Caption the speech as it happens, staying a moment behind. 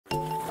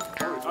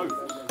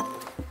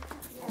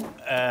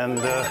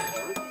And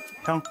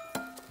형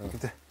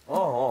그때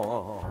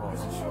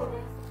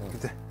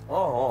그때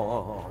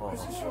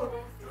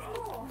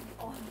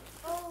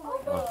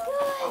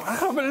I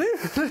can't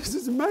believe it. This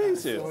is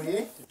amazing.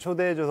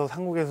 초대해줘서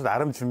한국에서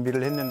나름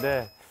준비를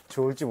했는데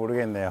좋을지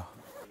모르겠네요.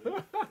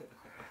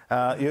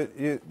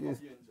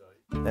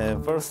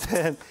 First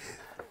hand,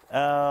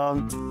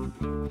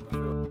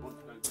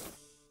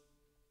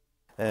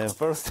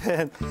 first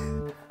hand,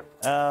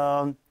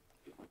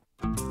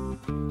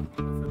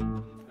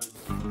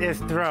 is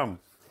drum.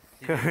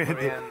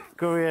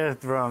 Korean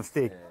drum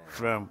stick.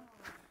 Drum.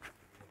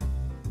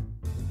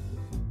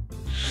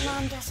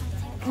 Mom does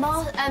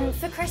something.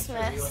 For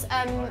Christmas,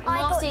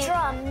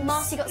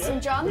 Marcy got some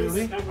drums.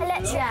 Really?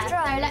 Electric drums.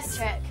 They're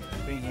electric.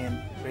 Bring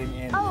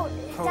in. Oh,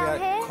 down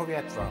here?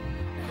 Korean drum.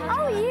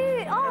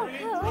 Oh,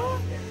 cool.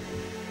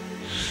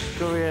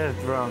 Korean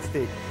drum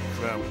stick.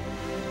 Drum.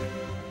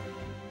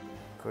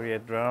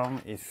 Korean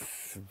drum is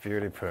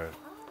beautiful.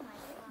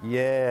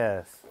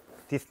 Yes.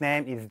 This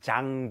name is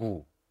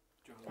장구.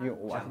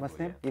 What's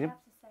name? 이름?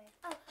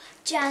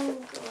 Django.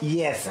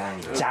 Yes,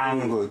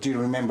 장구. Do you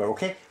remember?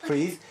 Okay,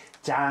 please.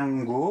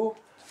 장구.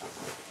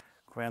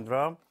 Korean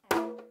drum.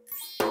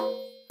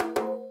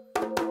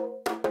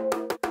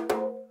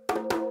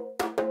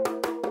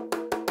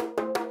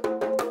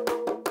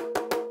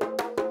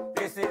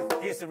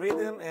 This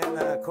rhythm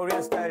and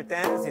Korean style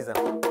dance is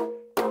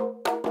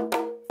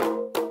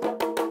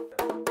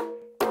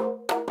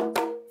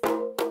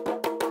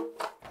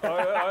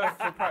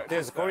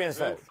There's Korean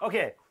style.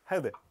 Okay, how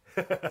돼?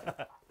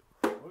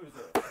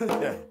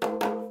 Yeah.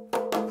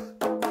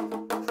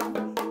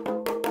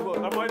 What,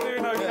 am I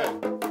doing okay?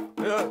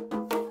 Yeah.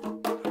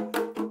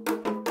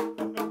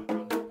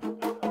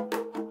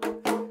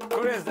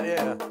 Korean style,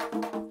 yeah.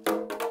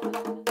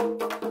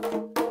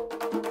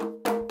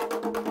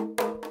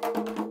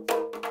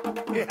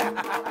 Yeah.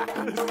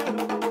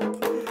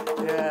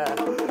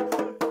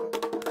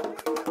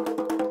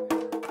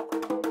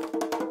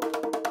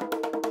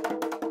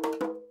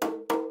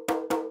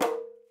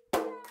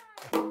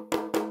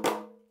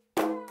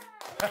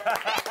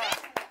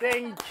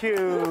 Thank you.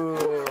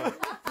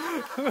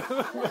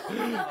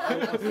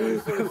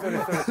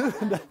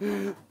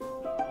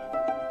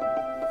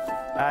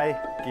 I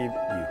give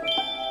you.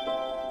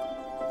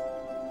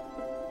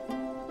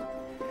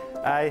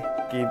 I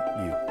give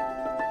you.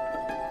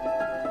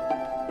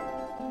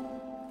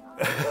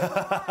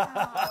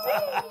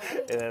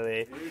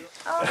 Really?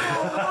 Oh,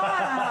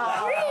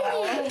 wow.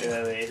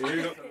 Really?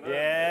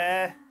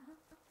 Yeah.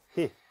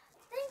 Thank you.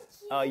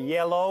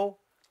 Yellow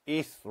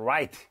is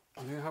right.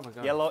 You have a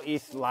go. Yellow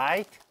is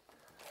right.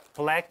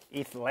 Black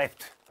is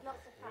left.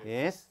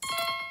 Yes.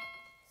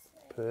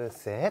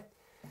 Perfect.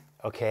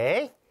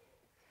 Okay.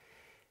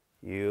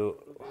 You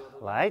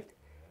right.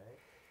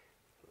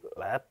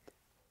 Left.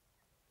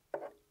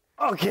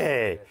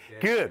 Okay.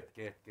 Good.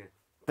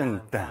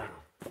 Dun, dun.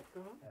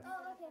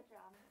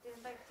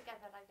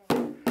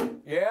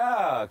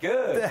 Yeah,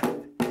 good.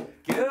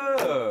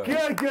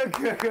 Good. Good. Good.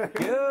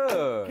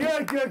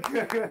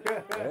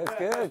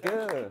 That's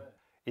good.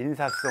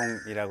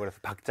 인사송이라고 해서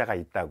박자가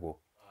있다고.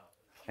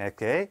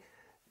 Okay.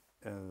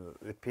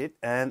 Repeat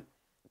and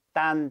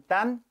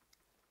딴딴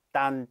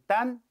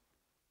딴딴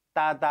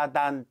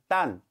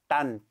따다단딴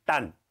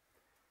딴딴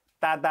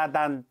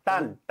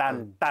따다단딴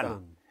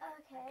딴딴.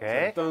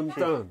 Okay. Dun.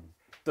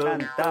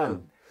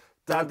 딴딴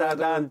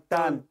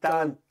따다단딴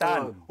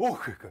딴딴. Oh,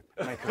 good.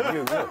 Michael,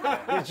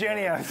 you're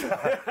genius.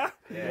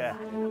 Yeah.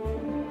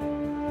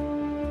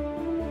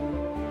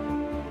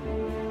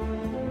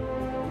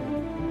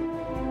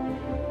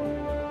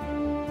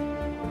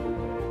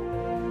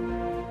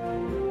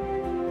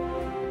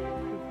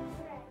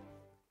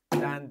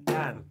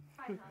 딴딴.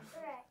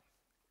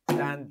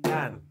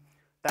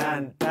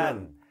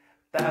 딴딴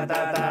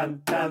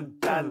따다단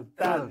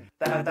딴딴딴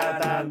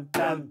따다단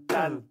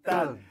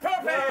딴딴딴.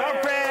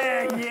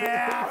 Perfect.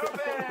 Yeah.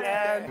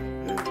 Perfect.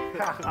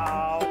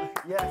 Oh,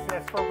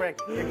 yes,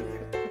 perfect.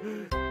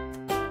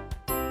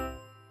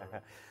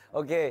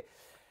 Okay.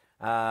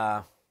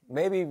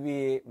 Maybe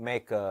we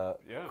make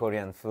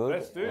Korean food.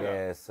 Let's do that.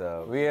 Yes.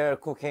 We are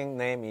cooking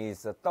name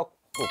is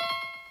떡국.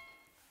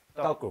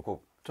 떡국.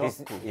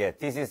 This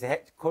is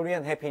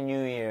Korean Happy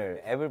New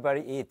Year.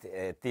 Everybody eat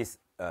this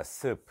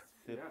soup.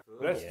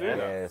 Let's do that.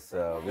 Yes, we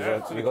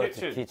to go the to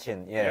kitchen.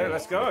 kitchen. Yeah,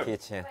 let's go. The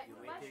kitchen.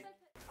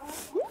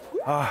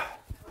 Are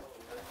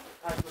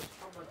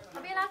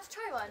we allowed to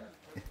try one?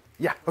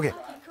 Yeah, okay.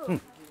 Cool.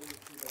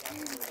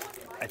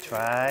 I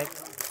try.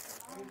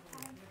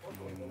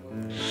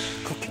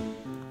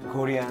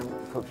 Korean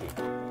cookie.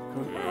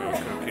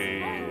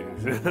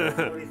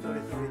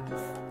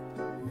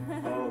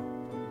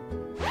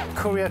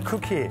 Korea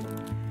cookie.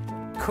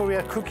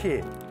 Korea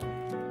cookie.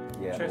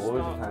 Yeah, Chestnut all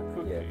the time.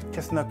 cookie. Yeah.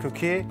 Chestnut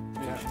cookie.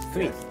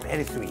 Sweet,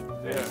 very sweet.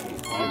 Yeah.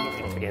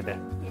 Together.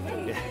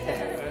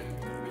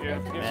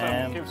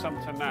 Yeah, give some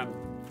to Nan.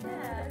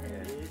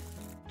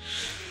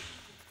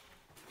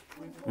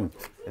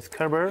 Let's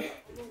cover.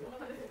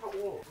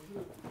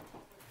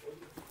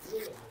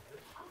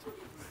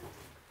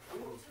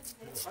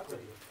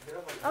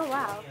 Oh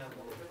wow.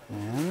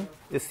 And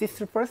the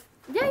sister first.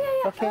 Yeah.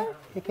 Okay.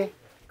 Okay.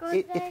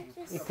 Good there,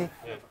 just Okay.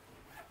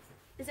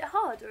 Is it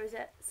hard or is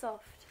it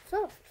soft?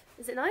 soft.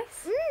 Is it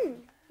nice?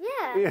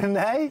 Yeah.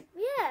 Nice.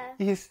 Yeah.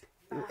 Yes.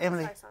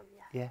 Emily. Try some,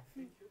 yeah.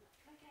 Yeah.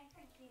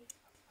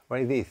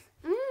 What is this?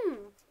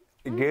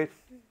 Good.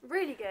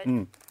 Really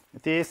good.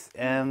 This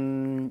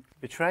and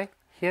you try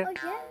here. Oh,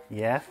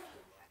 yeah. Yes.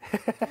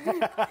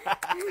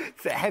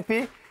 So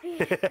happy.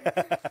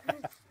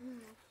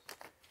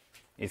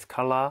 Its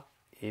color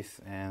is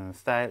and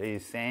style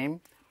is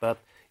same, but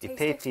it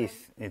Taste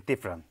taste is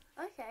different.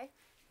 Okay.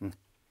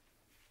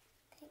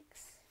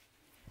 Thanks.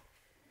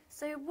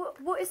 So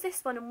what is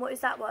this one and what is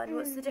that one?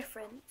 What's the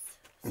difference?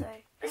 So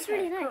It's okay,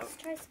 really cool. nice.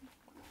 Try some.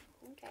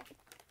 Okay.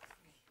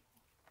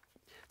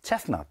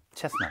 Chestnut.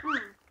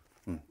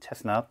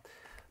 Chestnut.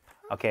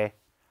 Okay.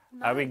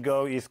 I will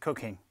go is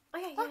cooking.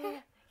 Okay.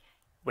 Yeah.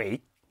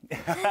 Wait.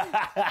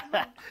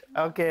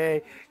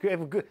 Okay. You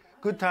have a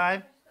good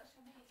time.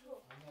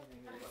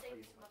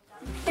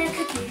 They're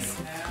cookies.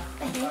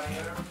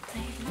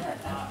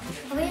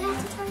 Are we allowed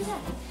to try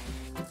that?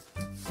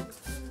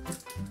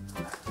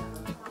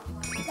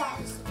 That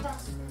is the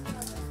best food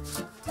ever.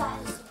 That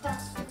is the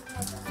best food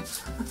ever.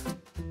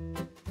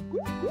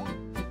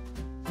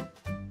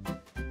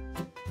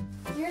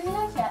 You really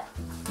like it?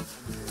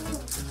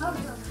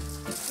 Okay.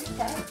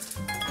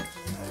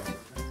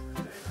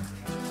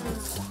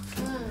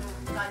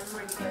 That's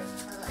really good.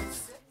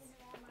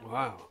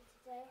 Wow.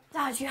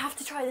 Dad, you have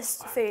to try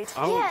this food.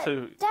 I want to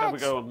have Dad, a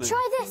go on this.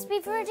 try this.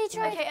 We've already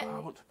tried Okay. I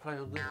want to play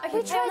on this.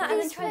 Okay, try that and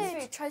then these try this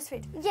food. food. Try this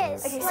food.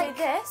 Yes. Okay, so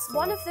this,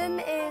 one of them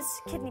is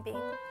kidney bean.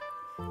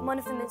 And one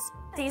of them is,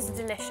 these are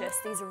delicious.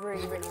 These are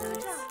really, really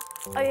nice.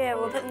 Oh yeah,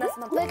 we'll put them there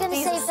for We're going to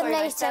These are save them so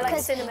nice. later They're like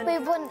because cinnamon. we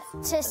want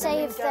to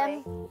save them.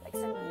 Jelly, like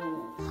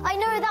cinnamon. I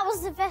know that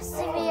was the best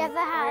thing we ever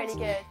had. Really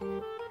good.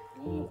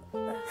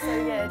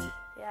 So good.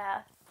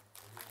 Yeah.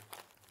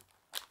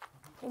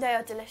 They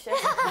are delicious.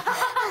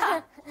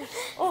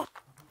 Oh,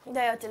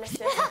 they are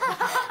delicious.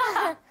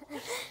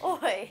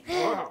 Oi.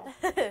 Wow.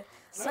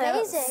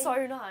 Amazing.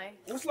 So nice.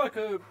 It's like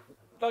a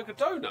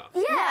donut.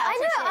 Yeah, I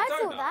know. I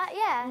donut. thought that.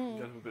 Yeah.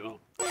 Get a bit on.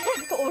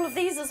 We've got all of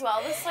these as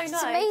well. They're so It's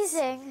nice.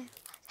 amazing.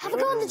 Have a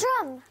go on the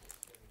drum.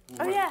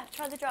 Oh yeah,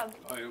 try the drum.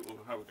 I will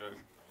have a go.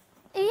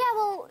 Yeah,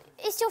 well,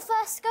 it's your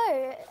first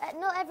go.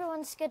 Not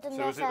everyone's good on So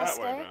their is it that first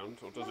way go. round,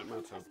 or does it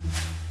matter?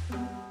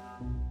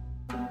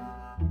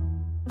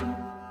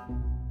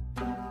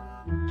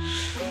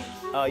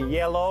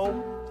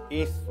 Yellow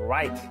is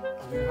right.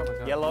 You have a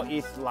go. Yellow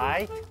is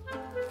right.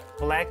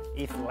 Black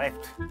is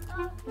left.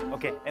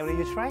 Okay, Emily,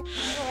 you try. All the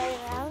way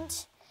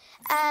around.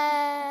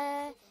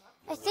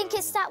 I think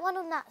it's that one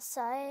on that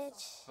side.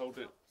 Hold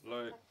it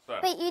like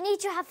that. But you need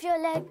to have your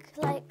leg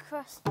like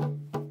crossed.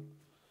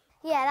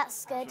 Yeah,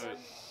 that's good. So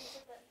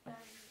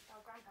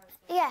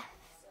Yeah.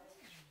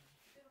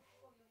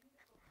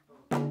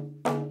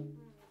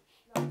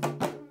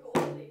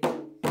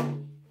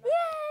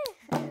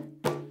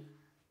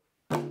 Yay!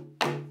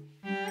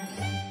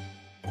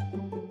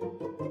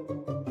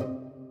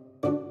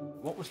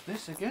 what was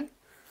this again?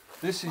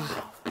 This is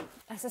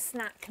That's a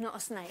snack, not a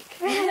snake.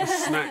 a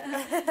snack.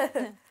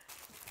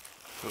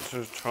 Want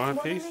to try a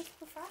piece?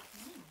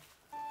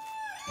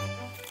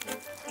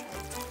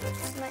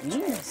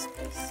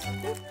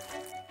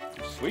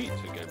 Sweet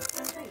again.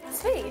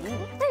 Sweet. No,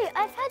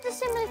 I've had a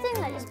similar thing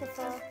like this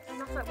before.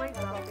 That's like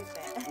rainbow, is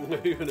it? No,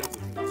 you know.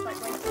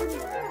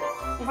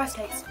 Rice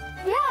cakes.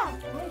 Yeah.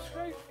 That's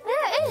great.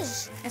 Yeah, it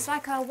is. It's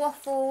like a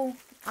waffle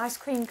ice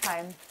cream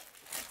cone.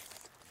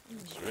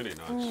 It's really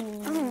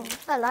nice.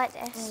 I like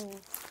this.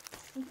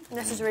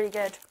 This is really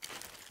good.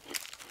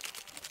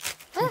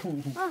 Oh,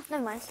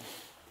 never mind.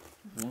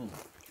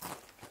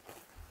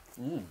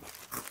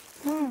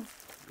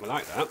 I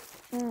like that.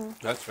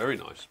 That's very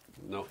nice.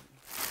 Not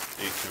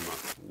eat too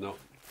much. Not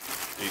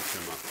eat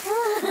too much.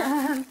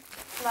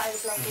 That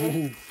is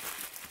lovely.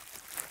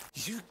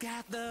 You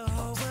got the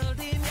whole world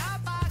in your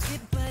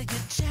pocket, but you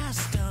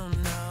just don't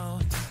know.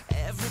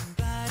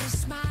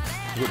 Everybody's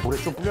smiling. 이거 물에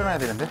좀 불려놔야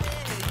되는데.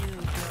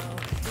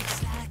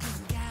 Looks like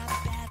you've got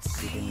that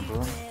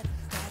 1인분.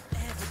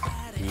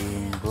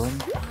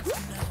 2인분.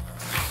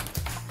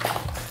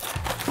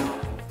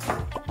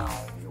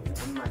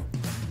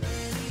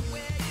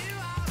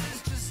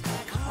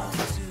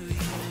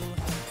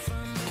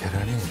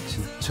 계란이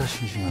진짜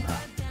싱싱하다.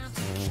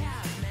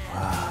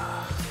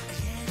 와.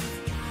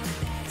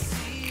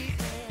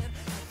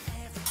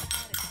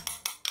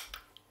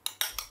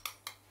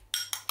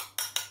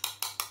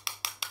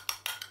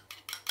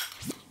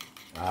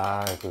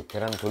 아, 그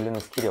계란 돌리는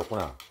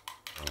스킬이었구나.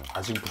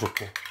 아직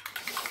부족해.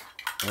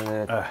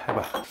 네,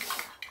 해봐.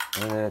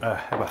 네.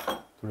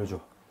 해봐. 돌려줘.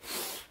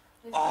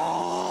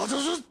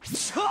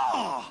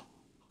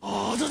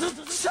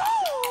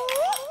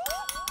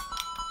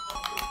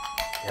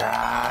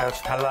 야,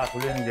 역시 달라.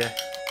 돌리는 게.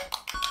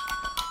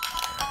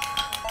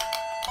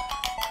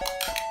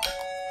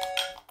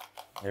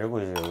 열고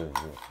이제 열고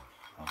이제.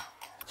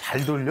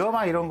 잘 돌려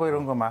막 이런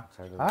거 막.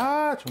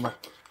 아, 정말.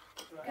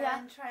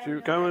 Yeah. Do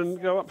you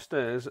go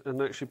upstairs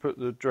and actually put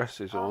the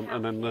dresses on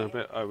and then a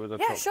bit over the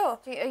top? Yeah, sure.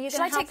 Are you Should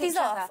gonna I take help these each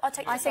off? other? I'll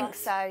take I these think off.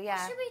 so,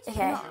 yeah.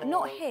 Okay.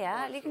 Not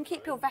here. You can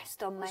keep your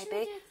vest on,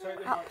 maybe.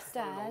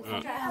 Upstairs.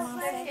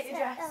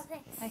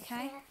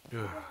 Okay.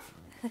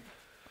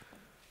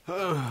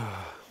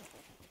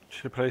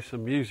 Should play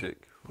some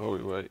music while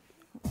we wait.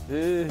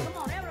 Yeah. Come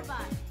on,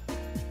 everybody.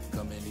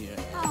 Come in here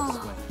and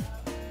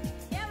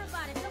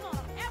Everybody, come on,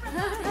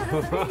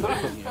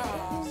 everybody. I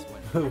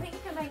think you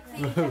can make the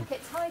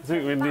jacket tighter. I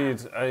think we need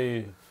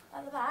a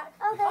At the back.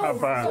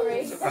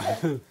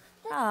 band.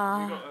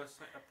 Ah,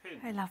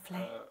 very lovely.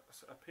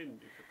 A pin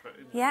you could put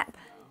in. Yep.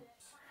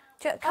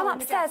 Come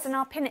upstairs and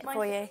I'll pin it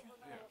for you.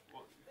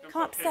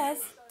 Come upstairs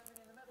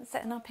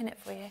and I'll pin it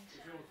for you.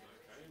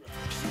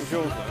 It's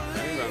yours though,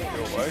 around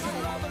your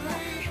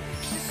waist.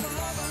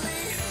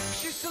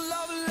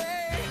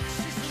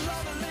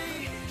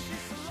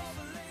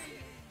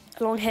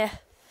 Along here.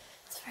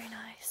 It's very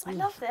nice. I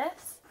love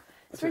this.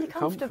 It's really it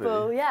comfy?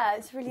 comfortable. Yeah,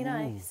 it's really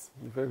nice.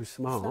 You're very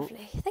smart.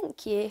 Lovely.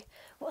 Thank you.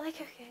 What are they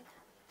cooking?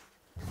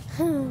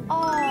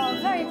 Oh,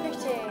 very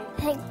pretty.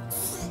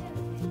 Thanks.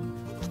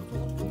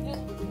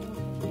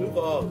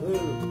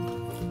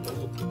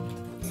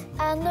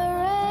 And the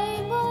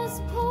rain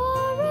was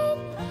pouring,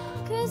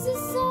 'cause the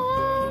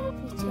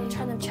sun. We'll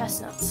try them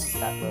chestnuts,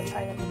 but we'll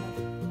try them in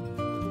them.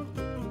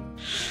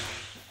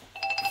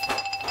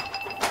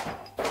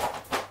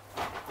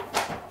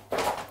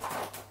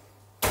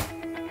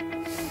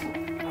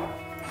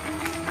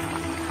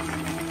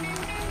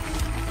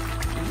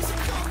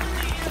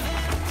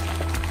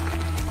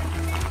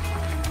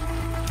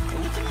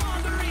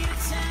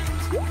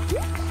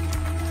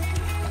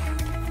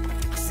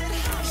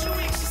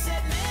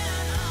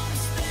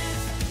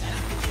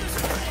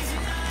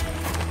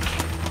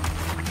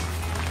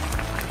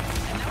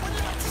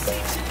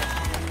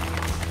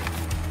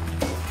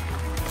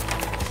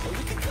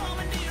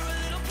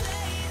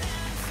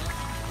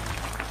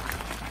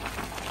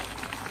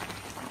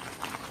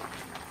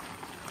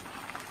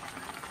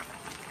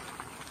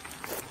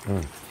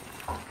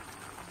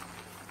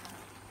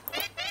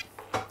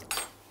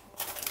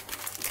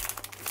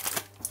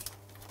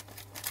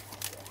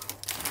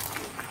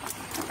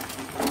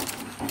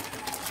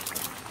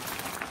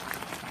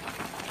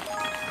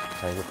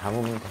 자, 이제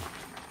담으면 돼.